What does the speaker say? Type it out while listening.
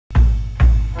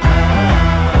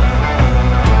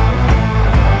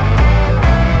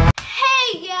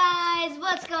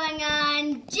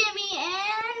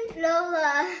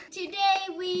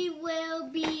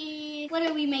What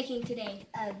are we making today?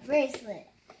 A bracelet.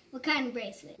 What kind of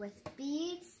bracelet? With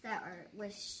beads that are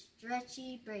with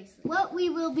stretchy bracelet. What we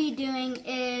will be doing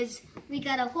is, we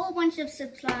got a whole bunch of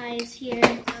supplies here.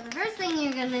 So the first thing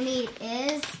you're gonna need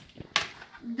is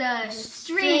The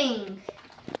string.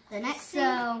 The next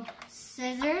So,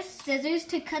 scissors. scissors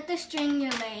to cut the string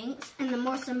your length. And the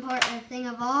most important thing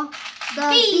of all, the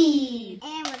Beads.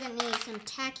 And we're gonna need some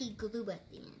tacky glue at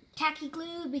the end. Tacky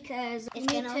glue because It's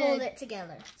gonna hold it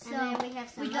together. So and then we have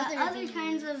some got other beads.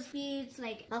 kinds of beads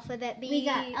like Alphabet beads. we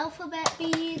got alphabet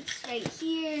beads right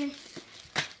here,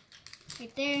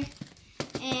 right there,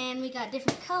 and we got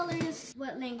different colors.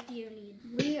 What length do you need?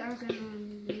 We're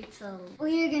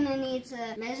gonna need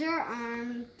to measure our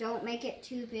arm. Don't make it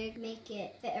too big. Make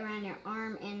it fit around your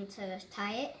arm and to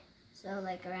tie it. So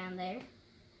like around there.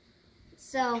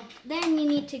 So then you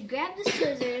need to grab the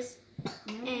scissors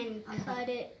and cut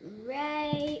it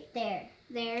right there.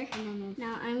 There. And then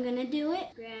Now I'm gonna do it.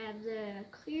 Grab the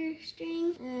clear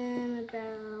string and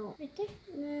about right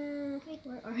there. Wait,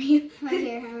 where are you? right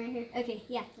here, right here. Okay,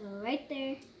 yeah. So right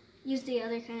there. Use the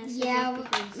other kind of scissors. Yeah,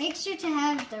 because make sure to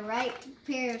have the right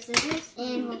pair of scissors,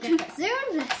 and we'll get that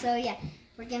soon. So yeah,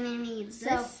 we're gonna need this.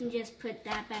 So you just put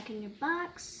that back in your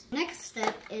box. Next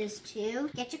step is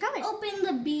to get your colors. Open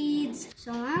the beads.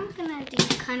 So I'm gonna do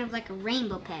kind of like a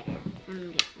rainbow pattern. I'm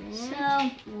gonna get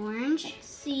red, So orange.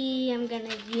 see, I'm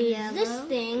gonna use this Yellow.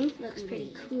 thing. Looks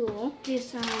pretty cool. Do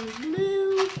some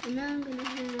blue, And then I'm gonna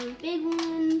have a big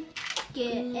one.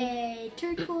 Get a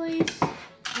turquoise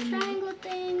triangle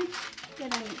thing.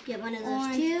 get one of those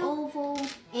Orange two, oval.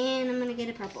 and I'm gonna get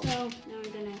a purple. So now we're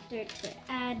gonna start to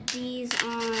add these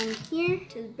on here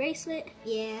to the bracelet.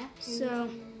 Yeah. So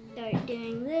start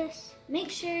doing this. Make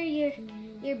sure you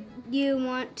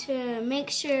want to make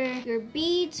sure your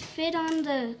beads fit on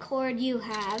the cord you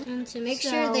have. And to make So-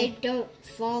 sure they don't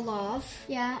fall off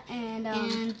Yeah, and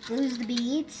lose the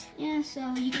beads. yeah,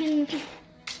 so you can.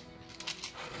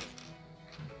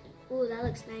 Ooh, that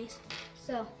looks nice.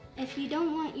 So if you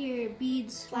don't want your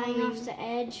beads flying off the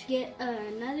edge, get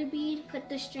another bead, put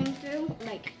the string through,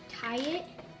 like tie it.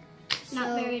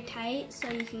 Not very tight, so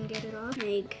you can get it off.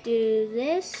 Like do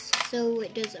this, So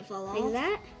it doesn't fall off. like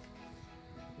that,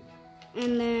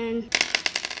 and then.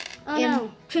 Oh It-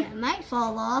 no! It might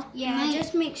fall off. Yeah, It might,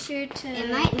 just make sure to. it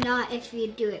might not if you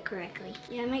do it correctly.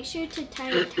 Yeah, make sure to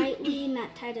tie it tightly,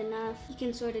 not tight enough. You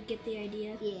can sort of get the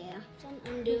idea. Yeah. So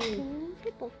I'm doing.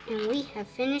 And we have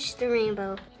finished the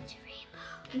rainbow. It's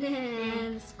a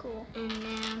rainbow. That's cool. And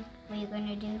now we're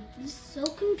gonna do. It's so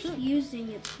confusing.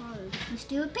 It's hard. Let's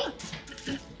do a pink.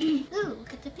 Ooh,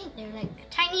 look at the pink. They're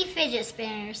like tiny fidget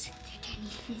spinners. They're tiny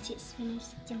fidget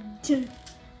spinners.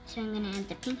 So I'm gonna add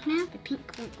the pink now. The pink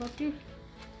won't go through.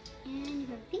 And you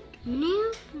have pink.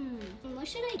 Now, What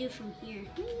should I do from here?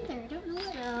 I don't know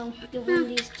what. So do one of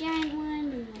these giant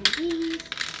ones and one of these.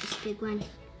 This big one.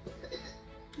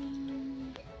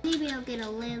 Maybe I'll get a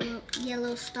little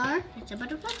yellow star. It's a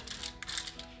butterfly.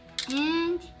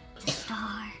 And it's a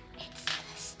star. It's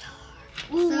a star.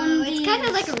 Ooh, one So of it's kind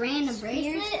of these like a random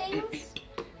sphere bracelet.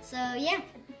 So yeah,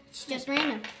 it's just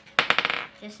random.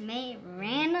 Just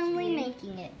randomly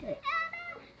making it.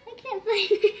 I can't find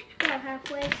it. About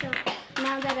halfway. So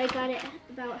now that I got it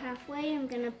about halfway, I'm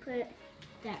gonna put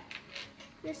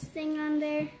this thing on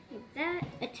there, like that.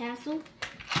 A tassel.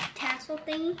 Tassel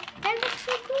thingy. That looks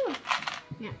so cool.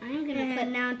 Now I'm gonna And put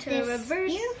now to this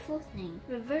reverse. beautiful thing.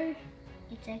 Reverse.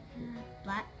 It's like a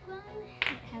black one.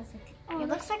 It has like. Oh, it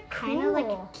looks like kind of like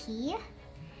a key.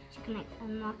 You can like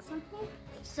unlock something.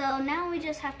 So now we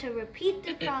just have to repeat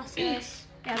the process.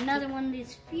 Got another one of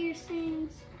these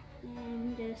piercings.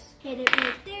 And just hit it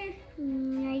right there.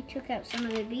 I took out some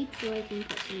of the beads so I can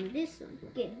put some of this on.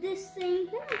 Get this thing.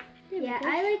 Yeah,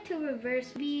 I like to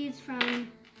reverse beads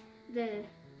from the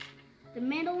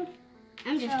middle.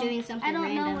 I'm just So, doing something I don't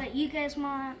random. know what you guys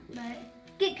want, but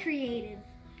get creative.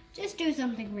 Just do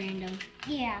something random.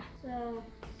 Yeah. So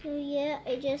yeah,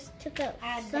 I just took out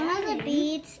Add some that of the in.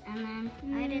 beads and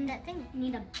then I did that thing.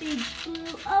 need a big blue.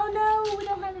 Oh no, we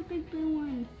don't have a big blue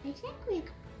one. I think we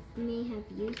may have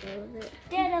used all of it.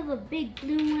 Instead of a big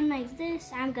blue one like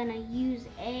this, I'm gonna use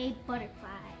a butterfly.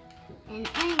 And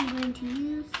I'm going to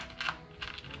use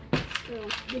So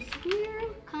this here,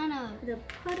 kind of the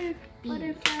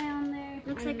butterfly on there.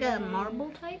 looks and like a then marble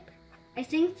type. I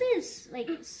think this like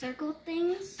circle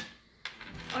things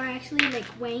are actually like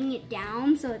weighing it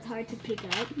down, so it's hard to pick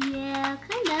up. Yeah,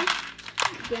 kind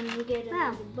of. Then we get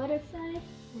Wow. a butterfly.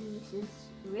 And this is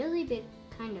really big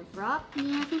kind of rock.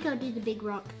 Yeah, I think I'll do the big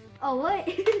rock. Oh what?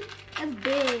 That's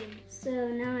big. So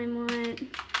now I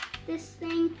want this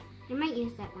thing, I might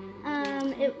use that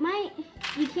one. It might,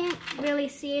 you can't really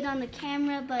see it on the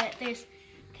camera, but there's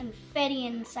confetti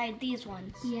inside these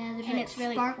ones. Yeah, and like it's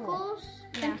really sparkles,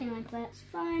 cool. something like that. It's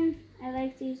fun. I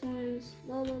like these ones.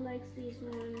 Lola likes these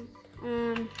ones.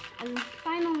 And the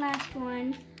final last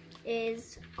one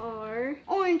is our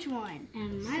orange one.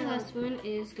 And my last one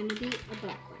is gonna be a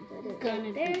black one.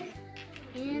 Gonna there.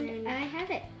 And I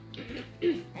have it.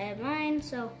 I have mine.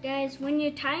 So guys, when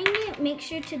you're tying it, make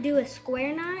sure to do a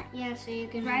square knot. Yeah, so you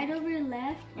can Right over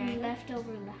left and left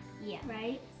over left. Yeah.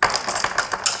 Right?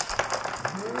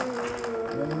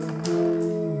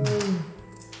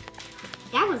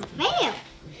 That was a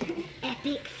fail.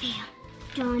 Epic fail.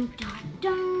 Dun dun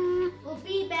dun. We'll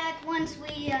be back once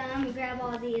we grab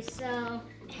all these. So,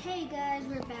 hey guys,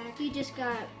 we're back. You just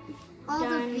got All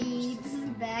done. the beads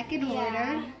back in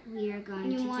order. We are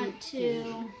going to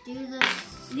do the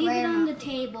leave it on the knot.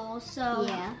 table. So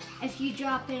Yeah. if you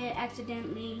drop it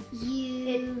accidentally,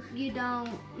 you don't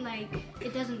like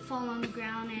it doesn't fall on the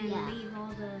ground and leave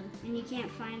all the and you can't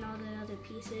find all the other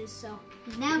pieces. So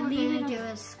Now we're leave going to it do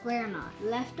a square knot.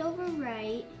 left over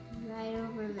right. Right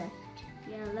over left.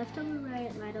 Yeah, left over right,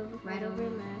 right over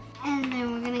left. And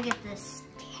then we're gonna get this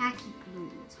tacky glue.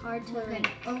 It's hard to We're gonna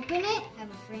open it. Have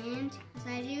a friend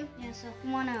beside you. Yeah, so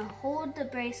you wanna hold the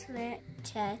bracelet,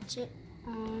 Touch it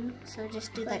on. So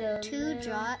just do Put like a 2 little-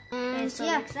 drops. and And so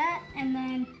yeah, like that, and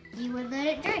then you would let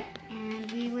it dry.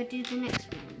 And we would do the next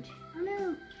friend. oh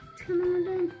no, it's coming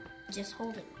undone. Just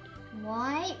hold it.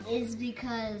 Why is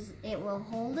because it will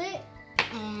hold it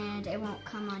and it won't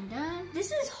come undone.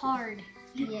 This is hard.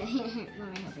 Yeah, here, let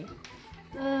me help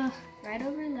you. Right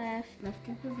over left, Left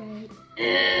over right.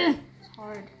 it's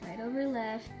hard. Right over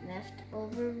left, left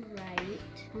over right,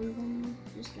 and then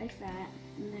just like that,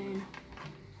 and then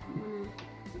I'm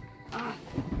gonna,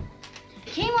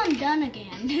 came undone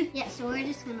again. Yeah, so we're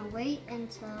just gonna wait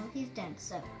until he's done.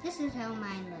 So this is how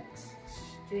mine looks.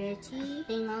 Stretchy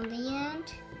thing on the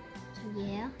end. So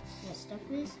yeah, that stuff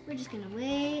is. We're just gonna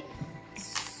wait.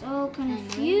 So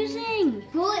confusing.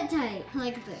 Pull it tight,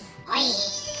 like this.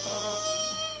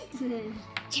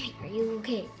 Jimmy, are you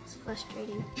okay? It's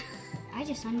frustrating. I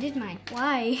just undid mine.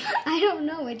 Why? I don't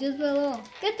know, it just fell off.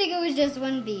 Good thing it was just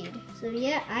one bead. So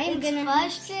yeah, It's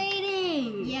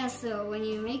frustrating. Yeah, so when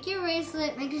you make your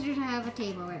bracelet, make sure to have a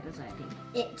table right beside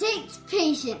you. It takes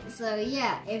patience, so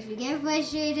yeah, if you get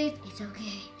frustrated, it's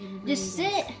okay. Just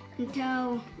sit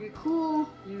until you're cool.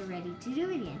 You're ready to do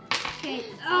it again. Okay.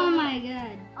 Oh my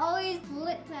god. Always pull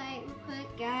it tight,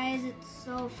 quick. Guys, it's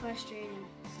so frustrating.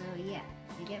 So yeah,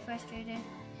 if you get frustrated,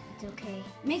 it's okay.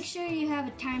 Make sure you have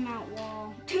a timeout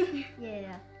wall.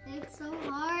 Yeah. It's so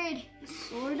hard.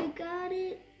 Sorta got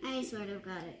it. I sort of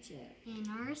got it too. In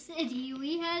our city,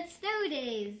 we had snow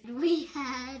days. We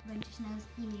had a bunch of snows.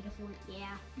 You made a fort.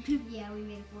 Yeah. Yeah, we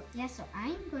made a fort. Yeah, so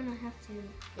I'm gonna have to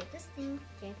get this thing,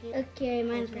 tack it, Okay,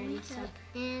 mine's open ready. it So. up,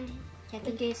 and tack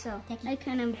it. Okay, so Tacky. I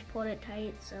kind of pulled it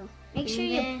tight. So make sure And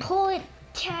you then- pull it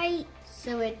tight.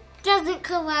 So it doesn't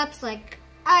collapse like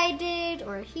I did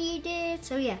or he did.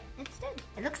 So yeah, it's done.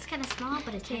 It looks kind of small,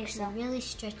 but it's Okay, actually so- really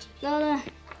stretchy. Lola,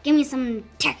 give me some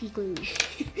tacky glue.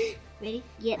 Ready?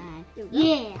 Yep. Here we go.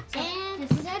 Yeah. And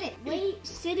set it. Wait,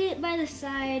 sit it by the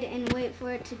side and wait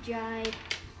for it to dry.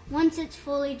 Once it's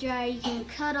fully dry, you can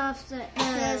cut off the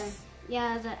Excess. the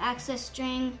access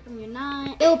string from your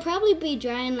knot. It'll probably be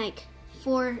dry in like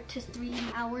 4 to 3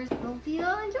 hours. Hope you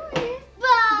all enjoy it.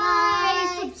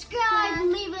 Bye. Bye. Subscribe,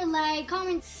 leave a like,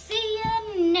 comment. See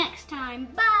you next time.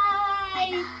 Bye.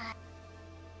 Bye.